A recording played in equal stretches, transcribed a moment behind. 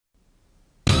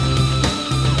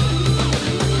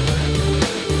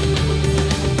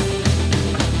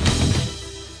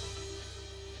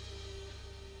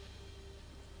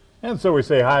And so we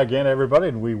say hi again, everybody,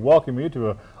 and we welcome you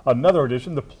to another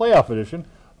edition, the playoff edition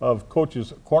of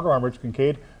Coach's Corner. I'm Rich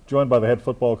Kincaide, joined by the head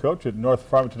football coach at North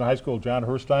Farmington High School, Jon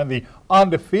Herstein, the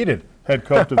undefeated head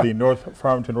coach of the North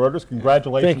Farmington Raiders.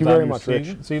 Congratulations Thank you very much,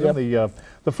 season. Rich.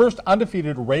 The first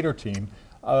undefeated Raider team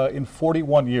in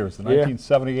 41 years. The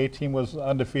 1978 team was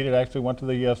undefeated, actually went to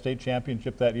the state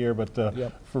championship that year, but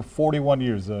for 41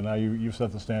 years now you've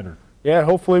set the standard. Yeah,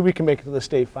 hopefully we can make it to the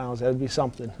state finals. That would be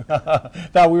something.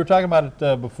 Now, we were talking about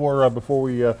it before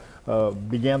we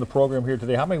began the program here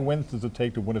today. How many wins does it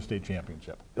take to win a state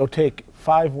championship? It'll take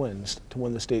 5 wins to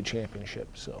win the state championship.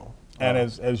 So. And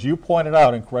as you pointed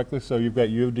out, and correctly so, you've got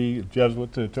U of D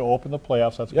Jesuit to open the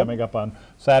playoffs. That's coming up on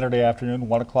Saturday afternoon,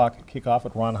 1 o'clock kickoff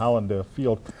at Ron Holland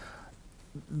Field.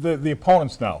 The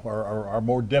opponents now are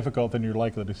more difficult than you're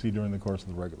likely to see during the course of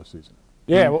the regular season.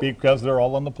 Yeah, because they're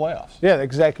all in the playoffs. Yeah,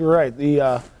 exactly right.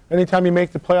 Anytime you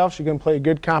make the playoffs, you're going to play a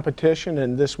good competition.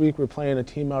 And this week we're playing a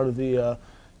team out of the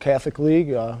Catholic League,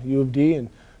 U of D, and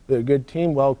they're a good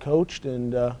team, well coached,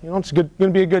 and it's going to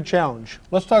be a good challenge.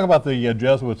 Let's talk about the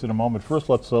Jesuits in a moment. First,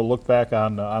 let's look back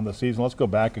on the season. Let's go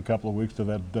back a couple of weeks to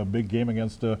that big game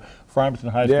against Farmington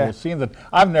High School. A scene that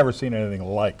I've never seen anything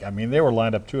like. I mean, they were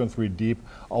lined up 2 and 3 deep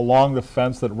along the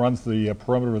fence that runs the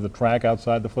perimeter of the track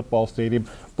outside the football stadium.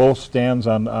 Both stands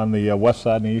on the west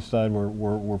side and the east side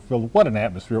were filled. What an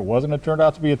atmosphere it was, and it turned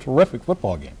out to be a terrific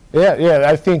football game. Yeah,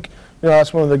 I think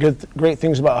that's one of the great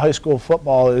things about high school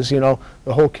football is the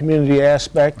whole community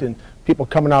aspect and people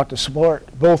coming out to support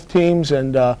both teams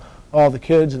and all the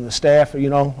kids and the staff.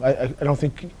 I don't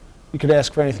think you could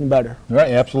ask for anything better.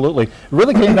 Right, absolutely. It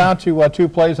really came down to 2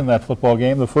 plays in that football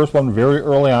game. The first one very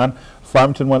early on.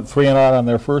 Farmington went 3 and out on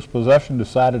their first possession,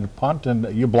 decided to punt,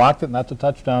 and you blocked it, and that's a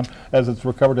touchdown as it's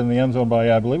recovered in the end zone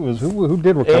by, I believe it was, who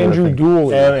did recover it? Andrew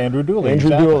Dooley. Andrew Dooley. Andrew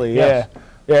Dooley, yes.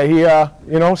 Yeah,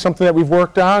 he, something that we've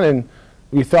worked on, and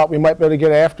we thought we might be able to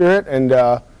get after it, and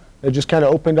it just kind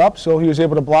of opened up, so he was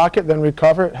able to block it, then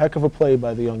recover it. Heck of a play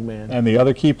by the young man. And the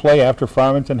other key play after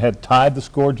Farmington had tied the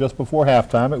score just before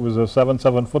halftime. It was a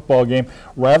 7-7 football game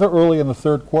rather early in the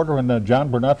third quarter, and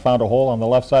John Burnett found a hole on the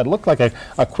left side. It looked like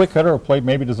a quick hitter, a play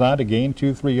maybe designed to gain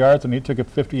 2-3 yards, and he took it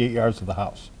 58 yards to the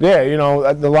house. Yeah,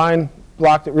 the line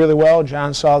blocked it really well.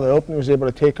 John saw the opening, was able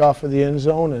to take off for the end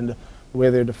zone, and the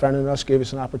way they're defending us gave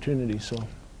us an opportunity, so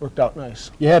worked out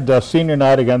nice. You had senior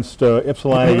night against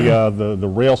Ypsilanti, the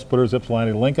rail splitters,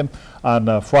 Ypsilanti Lincoln,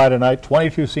 on Friday night.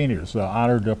 22 seniors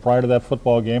honored prior to that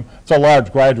football game. It's a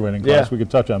large graduating class. We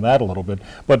could touch on that a little bit.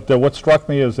 But what struck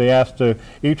me is they asked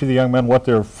each of the young men what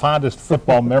their fondest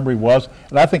football memory was,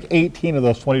 and I think 18 of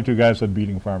those 22 guys said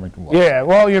beating Farmington was. Yeah,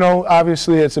 well,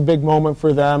 obviously it's a big moment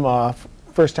for them.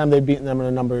 First time they've beaten them in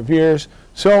a number of years.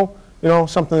 So,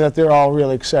 something that they're all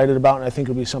really excited about, and I think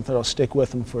it'll be something that'll stick with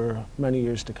them for many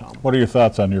years to come. What are your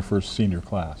thoughts on your first senior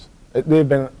class? They've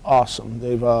been awesome.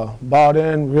 They've bought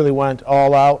in, really went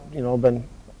all out, been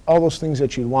all those things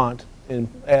that you'd want in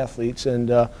athletes, and,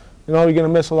 you're going to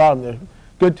miss a lot of them.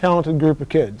 They're a good, talented group of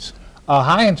kids. A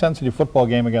high-intensity football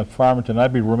game against Farmington.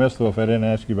 I'd be remiss, though, if I didn't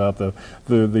ask you about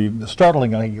the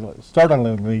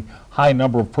startlingly high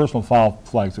number of personal foul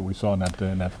flags that we saw in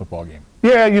that football game.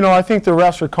 Yeah, I think the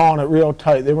refs were calling it real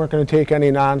tight. They weren't going to take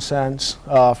any nonsense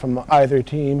from either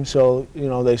team. So,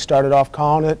 they started off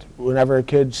calling it whenever a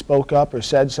kid spoke up or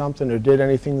said something or did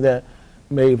anything that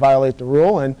may violate the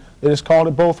rule, and they just called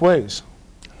it both ways.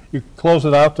 You closed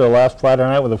it out last Friday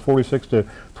night with a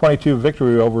 46-22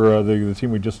 victory over the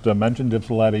team we just mentioned,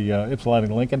 Ypsilanti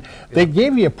Lincoln. They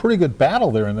gave you a pretty good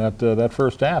battle there in that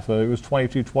first half. It was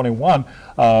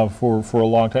 22-21 for a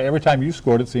long time. Every time you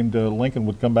scored, it seemed Lincoln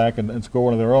would come back and score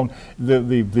one of their own.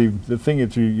 The thing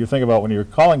that you think about when you're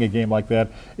calling a game like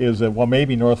that is that, well,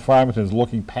 maybe North Farmington is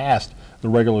looking past the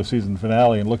regular season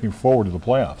finale and looking forward to the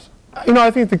playoffs.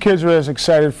 I think the kids were as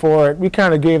excited for it. We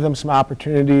kind of gave them some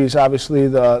opportunities. Obviously,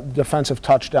 the defensive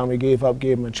touchdown we gave up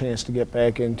gave them a chance to get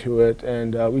back into it,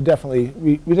 and we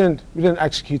didn't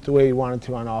execute the way we wanted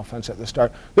to on offense at the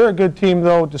start. They're a good team,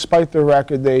 though. Despite their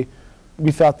record,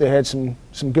 we thought they had some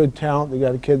good talent. They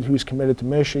got a kid who's committed to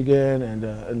Michigan and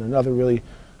another really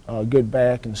good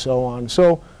back and so on.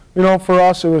 So, for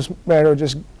us, it was a matter of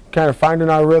just kind of finding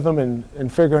our rhythm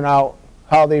and figuring out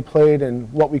how they played and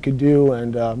what we could do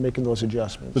and making those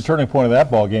adjustments. The turning point of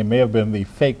that ball game may have been the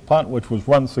fake punt, which was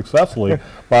run successfully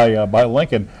by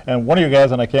Lincoln. And one of you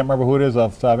guys, and I can't remember who it is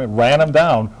off the top of it, ran him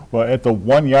down at the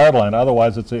 1 yard line.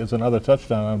 Otherwise, it's another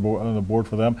touchdown on the board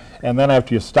for them. And then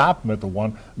after you stop them at the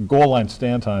 1, goal line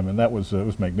stand time, and that was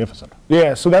magnificent.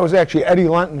 Yeah, so that was actually Eddie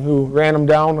Lenton who ran him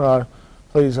down,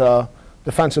 plays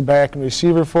defensive back and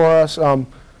receiver for us.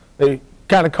 They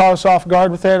kind of caught us off guard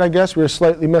with that, I guess. We were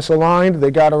slightly misaligned. They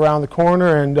got around the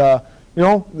corner, and you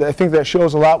know, I think that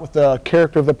shows a lot with the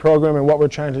character of the program and what we're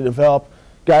trying to develop.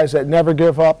 Guys that never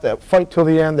give up, that fight till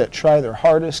the end, that try their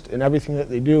hardest in everything that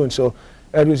they do. And so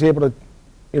Ed was able to,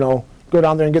 you know, go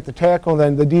down there and get the tackle, and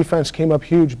then the defense came up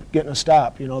huge getting a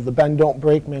stop. You know, the bend don't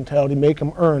break mentality, make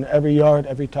them earn every yard,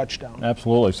 every touchdown.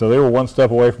 Absolutely. So they were one step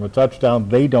away from a touchdown.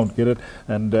 They don't get it,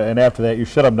 and after that you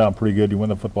shut them down pretty good. You win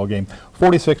the football game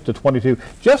 46-22,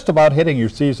 just about hitting your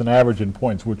season average in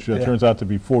points, which turns out to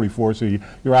be 44, so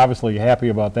you're obviously happy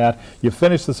about that. You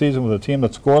finish the season with a team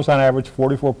that scores on average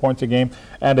 44 points a game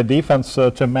and a defense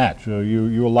to match.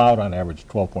 You allowed on average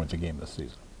 12 points a game this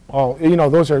season. Oh, you know,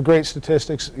 those are great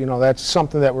statistics. You know, that's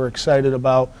something that we're excited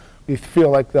about. We feel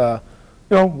like you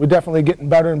know, we're definitely getting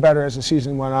better and better as the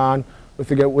season went on with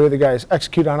the way the guys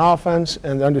execute on offense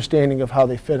and the understanding of how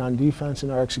they fit on defense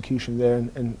and our execution there,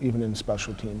 and even in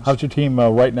special teams. How's your team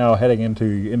right now heading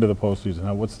into the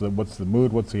postseason? What's the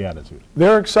mood? What's the attitude?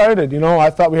 They're excited. You know,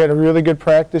 I thought we had a really good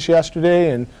practice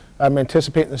yesterday, and I'm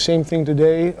anticipating the same thing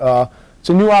today. It's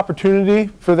a new opportunity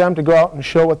for them to go out and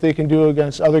show what they can do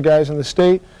against other guys in the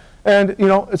state. And, you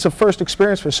know, it's a first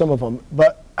experience for some of them,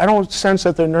 but I don't sense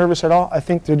that they're nervous at all. I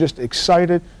think they're just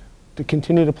excited to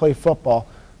continue to play football.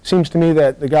 Seems to me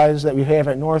that the guys that we have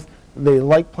at North, they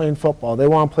like playing football. They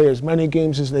want to play as many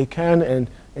games as they can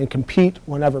and compete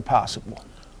whenever possible.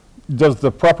 Does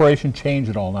the preparation change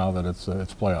at all now that it's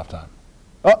playoff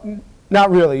time? Not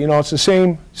really. You know, it's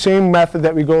the same method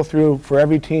that we go through for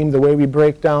every team, the way we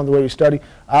break down, the way we study.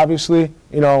 Obviously,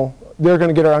 you know, they're going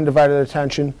to get our undivided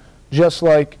attention, just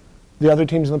like the other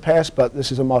teams in the past, but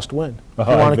this is a must-win. If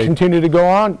you want to continue to go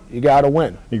on, you got to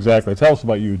win. Exactly. Tell us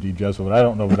about UD Jesuit. I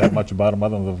don't know that much about them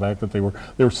other than the fact that they were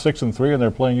 6-3 and they're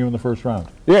playing you in the first round.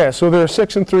 Yeah, so they're a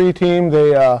 6-3 team.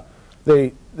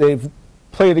 They've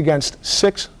played against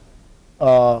 6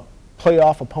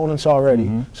 playoff opponents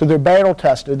already. So they're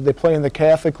battle-tested. They play in the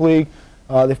Catholic League.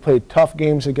 They've played tough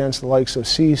games against the likes of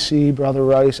CC, Brother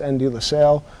Rice, ND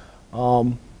LaSalle.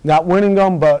 Not winning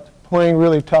them, but playing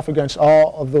really tough against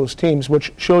all of those teams,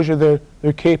 which shows you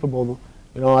they're capable.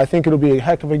 You know, I think it'll be a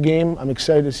heck of a game. I'm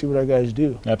excited to see what our guys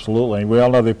do. Absolutely. We all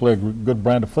know they play a good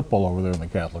brand of football over there in the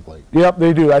Catholic League. Yep,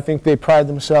 they do. I think they pride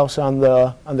themselves on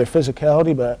their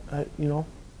physicality, but you know,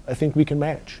 I think we can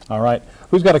match. All right.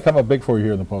 Who's got to come up big for you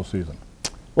here in the postseason?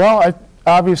 Well,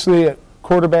 obviously,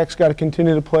 quarterback's got to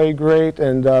continue to play great,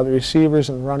 and the receivers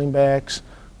and the running backs.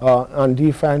 On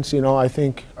defense, you know, I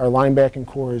think our linebacking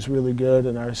core is really good,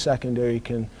 and our secondary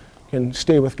can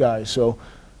stay with guys. So,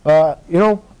 you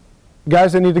know,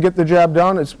 guys that need to get the job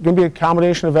done, it's going to be a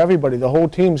combination of everybody. The whole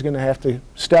team's going to have to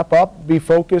step up, be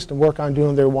focused, and work on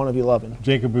doing their 1 of 11.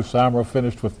 Jacob Busamro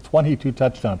finished with 22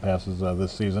 touchdown passes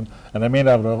this season, and they may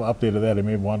not have updated that. He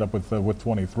may have wound up with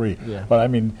 23. Yeah. But, I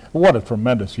mean, what a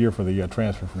tremendous year for the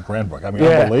transfer from Cranbrook. I mean,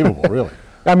 unbelievable, really.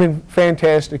 I mean,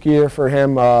 fantastic year for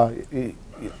him.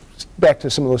 Back to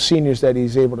some of those seniors that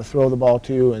he's able to throw the ball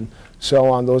to and so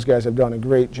on. Those guys have done a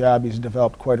great job. He's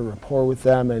developed quite a rapport with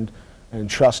them and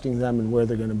trusting them and where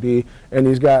they're going to be. And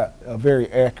he's got a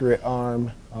very accurate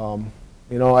arm.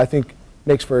 You know, I think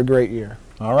makes for a great year.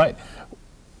 All right.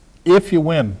 If you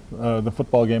win the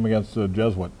football game against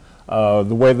Jesuit,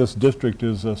 the way this district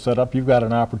is set up, you've got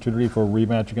an opportunity for a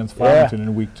rematch against Farmington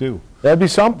in week 2. That'd be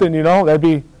something, you know. That'd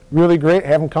be really great.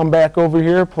 Have them come back over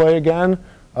here, play again.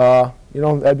 You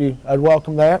know, I'd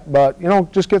welcome that, but you know,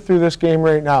 just get through this game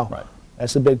right now. Right.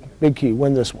 That's the big key.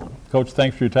 Win this one. Coach,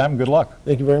 thanks for your time. Good luck.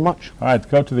 Thank you very much. All right, the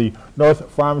coach of the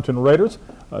North Farmington Raiders,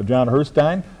 Jon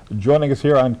Herstein, joining us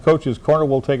here on Coach's Corner.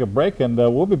 We'll take a break, and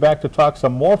we'll be back to talk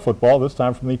some more football. This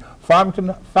time from the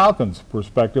Farmington Falcons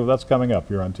perspective. That's coming up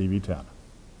here on TV 10.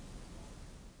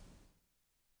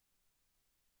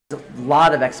 There's a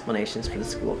lot of explanations for the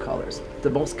school colors. The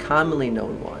most commonly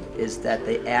known one is that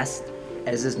they asked,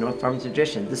 as is North Farmington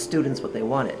tradition, the students what they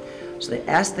wanted. So they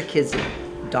asked the kids at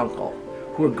Dunkel,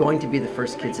 who were going to be the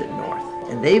first kids at North,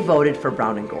 and they voted for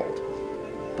brown and gold.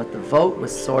 But the vote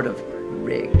was sort of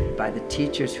rigged by the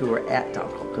teachers who were at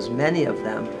Dunkel, because many of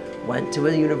them went to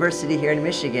a university here in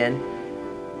Michigan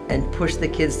and pushed the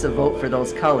kids to vote for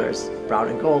those colors, brown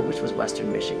and gold, which was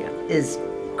Western Michigan. As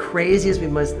crazy as we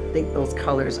must think those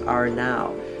colors are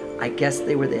now, I guess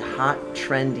they were the hot,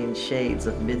 trending shades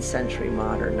of mid-century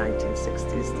modern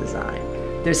 1960s design.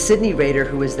 There's Sidney Rader,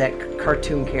 who was that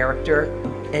cartoon character,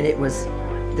 and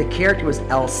the character was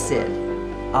El Cid.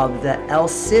 The El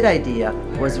Cid idea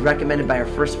was recommended by our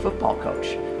first football coach,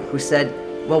 who said,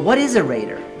 well, what is a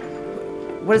Raider?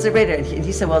 What is a Raider? And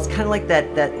he said, well, it's kind of like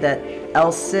that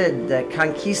El Cid, the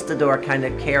conquistador kind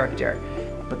of character.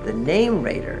 But the name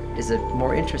Raider is a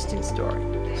more interesting story.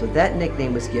 So that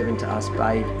nickname was given to us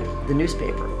by the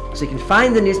newspaper. So you can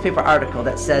find the newspaper article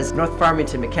that says North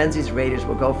Farmington Mackenzie's Raiders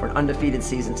will go for an undefeated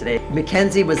season today.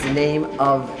 Mackenzie was the name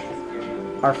of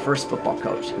our first football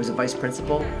coach. He was a vice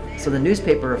principal. So the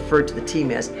newspaper referred to the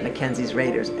team as Mackenzie's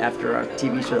Raiders after our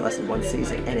TV show that lasted one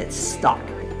season, and it stuck.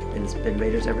 And it's been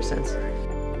Raiders ever since.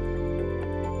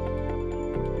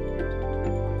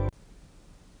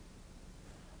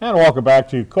 And welcome back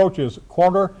to Coach's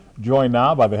Corner, joined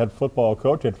now by the head football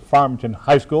coach at Farmington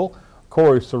High School,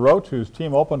 Kory Cioroch, whose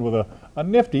team opened with a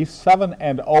nifty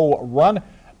 7-0 run,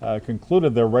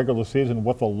 concluded their regular season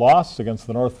with a loss against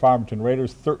the North Farmington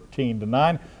Raiders,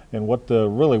 13-9, in what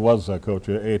really was, Coach,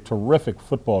 a terrific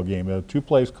football game. 2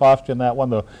 plays cost you in that one,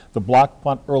 the block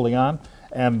punt early on,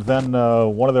 and then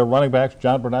one of their running backs,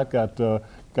 John Burnett, got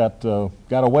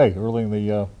away early in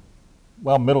the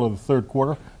middle of the third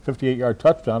quarter, 58-yard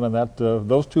touchdown, and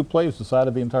those 2 plays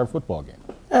decided the entire football game.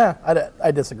 Yeah,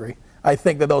 I disagree. I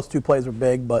think that those 2 plays were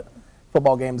big, but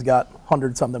football game's got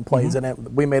 100-something plays in it.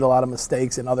 We made a lot of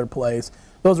mistakes in other plays.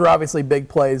 Those were obviously big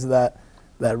plays that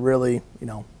really,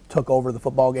 took over the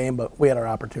football game, but we had our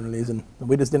opportunities, and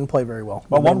we just didn't play very well.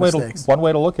 Well, one way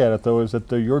to look at it, though, is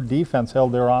that your defense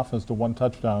held their offense to 1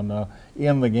 touchdown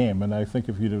in the game, and I think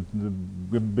if you'd have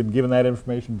been given that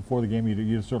information before the game,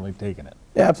 you'd have certainly taken it.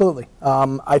 Yeah, absolutely.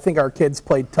 I think our kids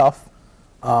played tough.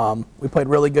 We played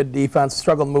really good defense,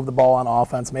 struggled to move the ball on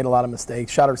offense, made a lot of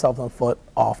mistakes, shot ourselves in the foot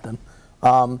often.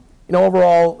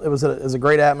 Overall, it was a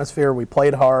great atmosphere. We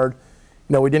played hard.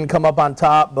 We didn't come up on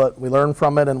top, but we learned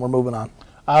from it, and we're moving on.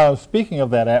 Speaking of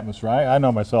that atmosphere, I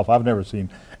know myself, I've never seen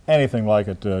anything like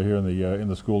it here in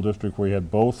the school district, where you had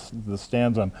the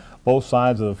stands on both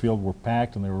sides of the field were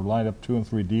packed, and they were lined up 2 and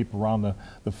 3 deep around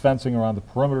the fencing around the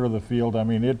perimeter of the field. I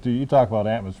mean, you talk about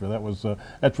atmosphere.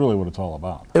 That's really what it's all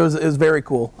about. It was very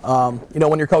cool.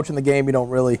 When you're coaching the game, you don't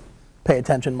really pay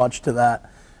attention much to that.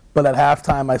 But at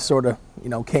halftime, I sort of,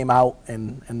 came out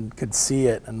and could see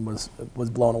it and was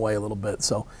blown away a little bit.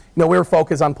 So, we were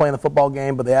focused on playing the football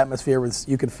game, but the atmosphere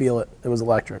you could feel it. It was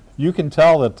electric. You can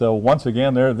tell that once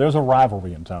again there's a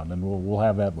rivalry in town, and we'll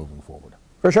have that moving forward.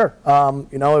 For sure.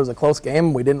 It was a close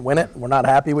game. We didn't win it. We're not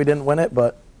happy we didn't win it,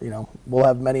 but we'll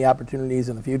have many opportunities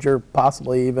in the future,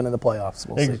 possibly even in the playoffs.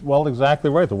 We'll see. Well, exactly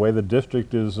right. The way the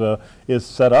district is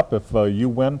set up, if you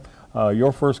win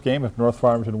your first game, if North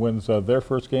Farmington wins their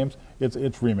first games, it's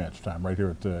rematch time right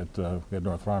here at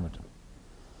North Farmington.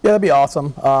 Yeah, that'd be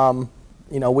awesome.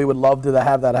 We would love to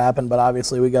have that happen, but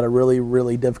obviously we got a really,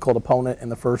 really difficult opponent in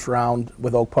the first round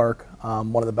with Oak Park,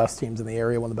 one of the best teams in the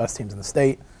area, one of the best teams in the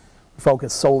state.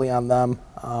 Focus solely on them.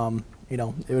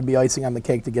 It would be icing on the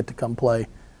cake to get to come play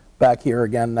back here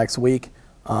again next week.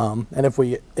 And if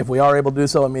we are able to do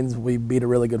so, it means we beat a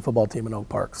really good football team in Oak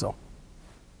Park. So.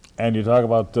 And you talk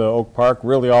about Oak Park.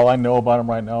 Really, all I know about them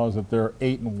right now is that they're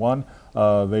 8-1.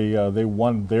 They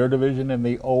won their division in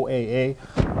the OAA.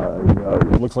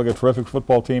 It looks like a terrific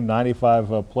football team. 95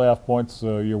 playoff points.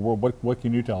 What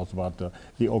can you tell us about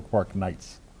the Oak Park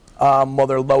Knights? Well,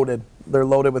 they're loaded. They're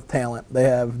loaded with talent. They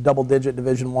have double-digit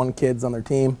Division I kids on their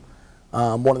team.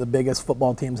 One of the biggest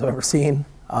football teams I've ever seen.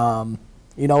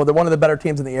 They're one of the better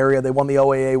teams in the area. They won the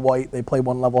OAA White. They play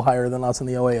one level higher than us in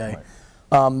the OAA.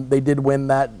 Right. They did win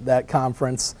that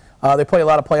conference. They play a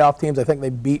lot of playoff teams. I think they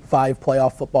beat 5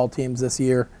 playoff football teams this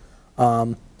year.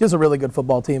 Just a really good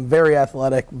football team. Very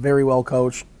athletic, very well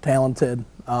coached, talented.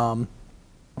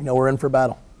 We're in for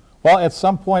battle. Well, at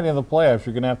some point in the playoffs,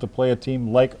 you're going to have to play a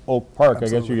team like Oak Park.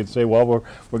 Absolutely. I guess you could say, well, we're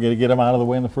going to get them out of the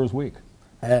way in the first week.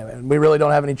 And we really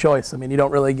don't have any choice. I mean, you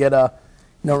don't really get a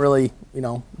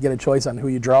choice on who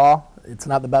you draw. It's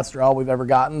not the best draw we've ever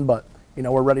gotten, but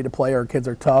we're ready to play. Our kids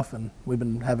are tough, and we've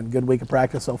been having a good week of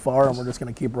practice so far, and we're just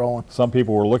going to keep rolling. Some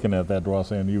people were looking at that draw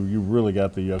saying you really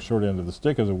got the short end of the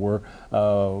stick, as it were.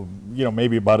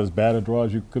 Maybe about as bad a draw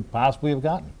as you could possibly have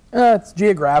gotten. It's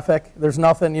geographic. There's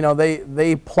nothing.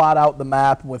 They plot out the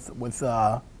map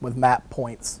with map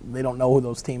points. They don't know who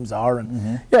those teams are,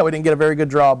 and we didn't get a very good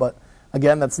draw, but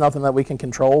again, that's nothing that we can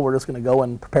control. We're just going to go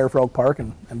and prepare for Oak Park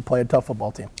and play a tough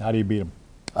football team. How do you beat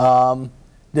them?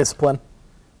 Discipline.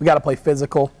 We got to play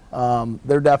physical.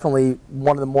 They're definitely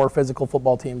one of the more physical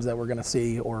football teams that we're going to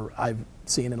see, or I've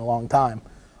seen in a long time.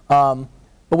 But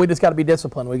we just got to be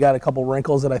disciplined. We got a couple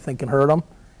wrinkles that I think can hurt them,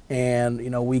 and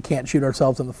we can't shoot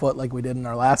ourselves in the foot like we did in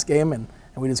our last game, and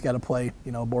we just got to play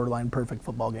a borderline perfect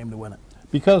football game to win it.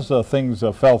 Because things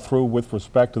fell through with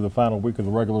respect to the final week of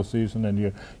the regular season, and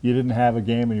you didn't have a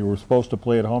game, and you were supposed to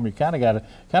play at home, you kind of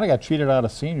got cheated out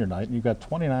of senior night, and you've got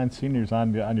 29 seniors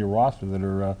on your roster that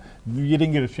are you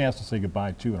didn't get a chance to say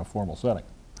goodbye to in a formal setting.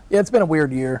 Yeah, it's been a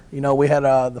weird year. You know, we had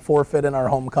the forfeit in our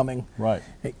homecoming. Right.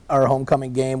 Our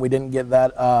homecoming game. We didn't get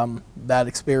that that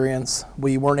experience.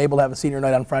 We weren't able to have a senior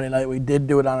night on Friday night. We did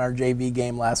do it on our JV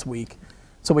game last week.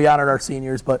 So we honored our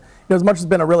seniors. But you know, as much as it's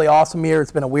been a really awesome year,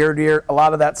 it's been a weird year. A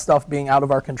lot of that stuff being out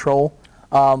of our control.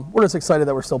 We're just excited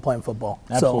that we're still playing football.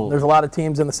 Absolutely. So there's a lot of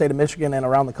teams in the state of Michigan and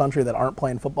around the country that aren't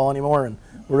playing football anymore, and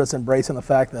we're just embracing the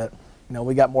fact that, you know,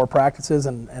 we got more practices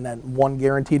and one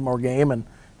guaranteed more game, and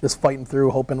just fighting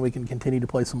through, hoping we can continue to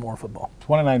play some more football.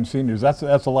 29 seniors. That's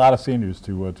a lot of seniors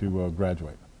to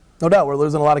graduate. No doubt, we're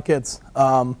losing a lot of kids.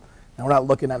 And we're not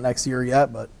looking at next year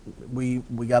yet, but we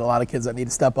got a lot of kids that need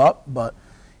to step up. But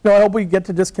you know, I hope we get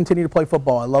to just continue to play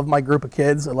football. I love my group of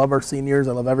kids. I love our seniors.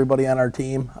 I love everybody on our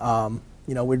team.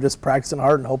 You know, we're just practicing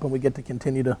hard and hoping we get to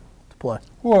continue to play.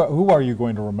 Who are you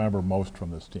going to remember most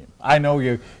from this team? I know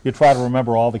you try to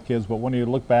remember all the kids, but when you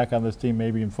look back on this team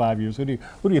maybe in 5 years, who do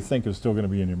you think is still going to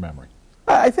be in your memory?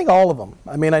 I think all of them.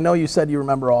 I mean, I know you said you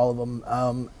remember all of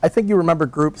them. I think you remember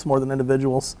groups more than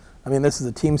individuals. I mean, this is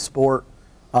a team sport.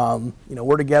 You know,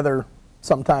 we're together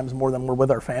sometimes more than we're with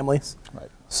our families. Right.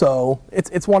 So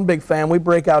it's one big fam. We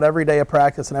break out every day of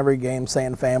practice and every game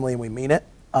saying family, and we mean it.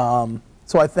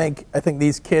 So I think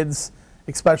these kids,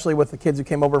 especially with the kids who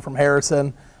came over from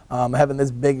Harrison, having this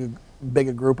big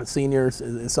a group of seniors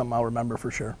is something I'll remember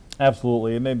for sure.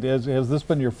 Absolutely. And has this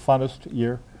been your funnest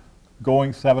year,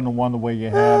 going 7-1 the way you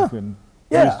have, and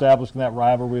reestablishing that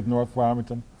rivalry with North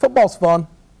Farmington? Football's fun.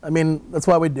 I mean, that's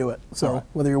why we do it. So right.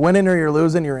 Whether you're winning or you're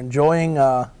losing, you're enjoying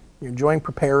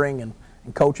preparing and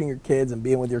coaching your kids and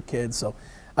being with your kids. So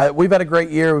we've had a great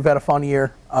year. We've had a fun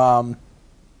year.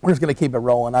 We're just going to keep it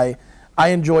rolling. I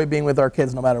enjoy being with our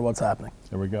kids no matter what's happening.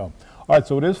 There we go. All right,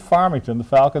 so it is Farmington. The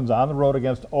Falcons on the road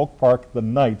against Oak Park, the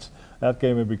Knights. That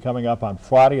game will be coming up on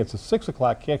Friday. It's a 6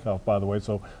 o'clock kickoff, by the way,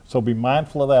 so be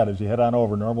mindful of that as you head on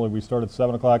over. Normally we start at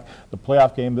 7 o'clock. The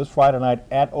playoff game this Friday night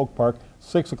at Oak Park,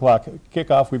 6 o'clock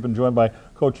kickoff. We've been joined by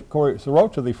Coach Kory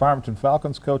Cioroch of the Farmington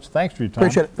Falcons. Coach, thanks for your time.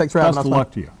 Appreciate it. Thanks for having us. Best of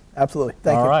luck to you. Absolutely.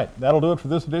 Thank you. All right, that'll do it for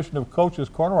this edition of Coach's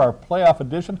Corner, our playoff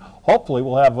edition. Hopefully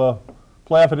we'll have a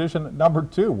playoff edition number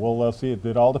 2. We'll see.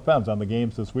 It all depends on the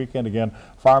games this weekend. Again,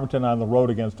 Farmington on the road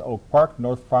against Oak Park,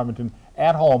 North Farmington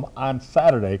at home on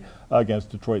Saturday against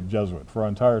Detroit Jesuit. For our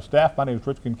entire staff, my name is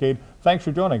Rich Kincaide. Thanks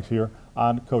for joining us here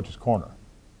on Coach's Corner.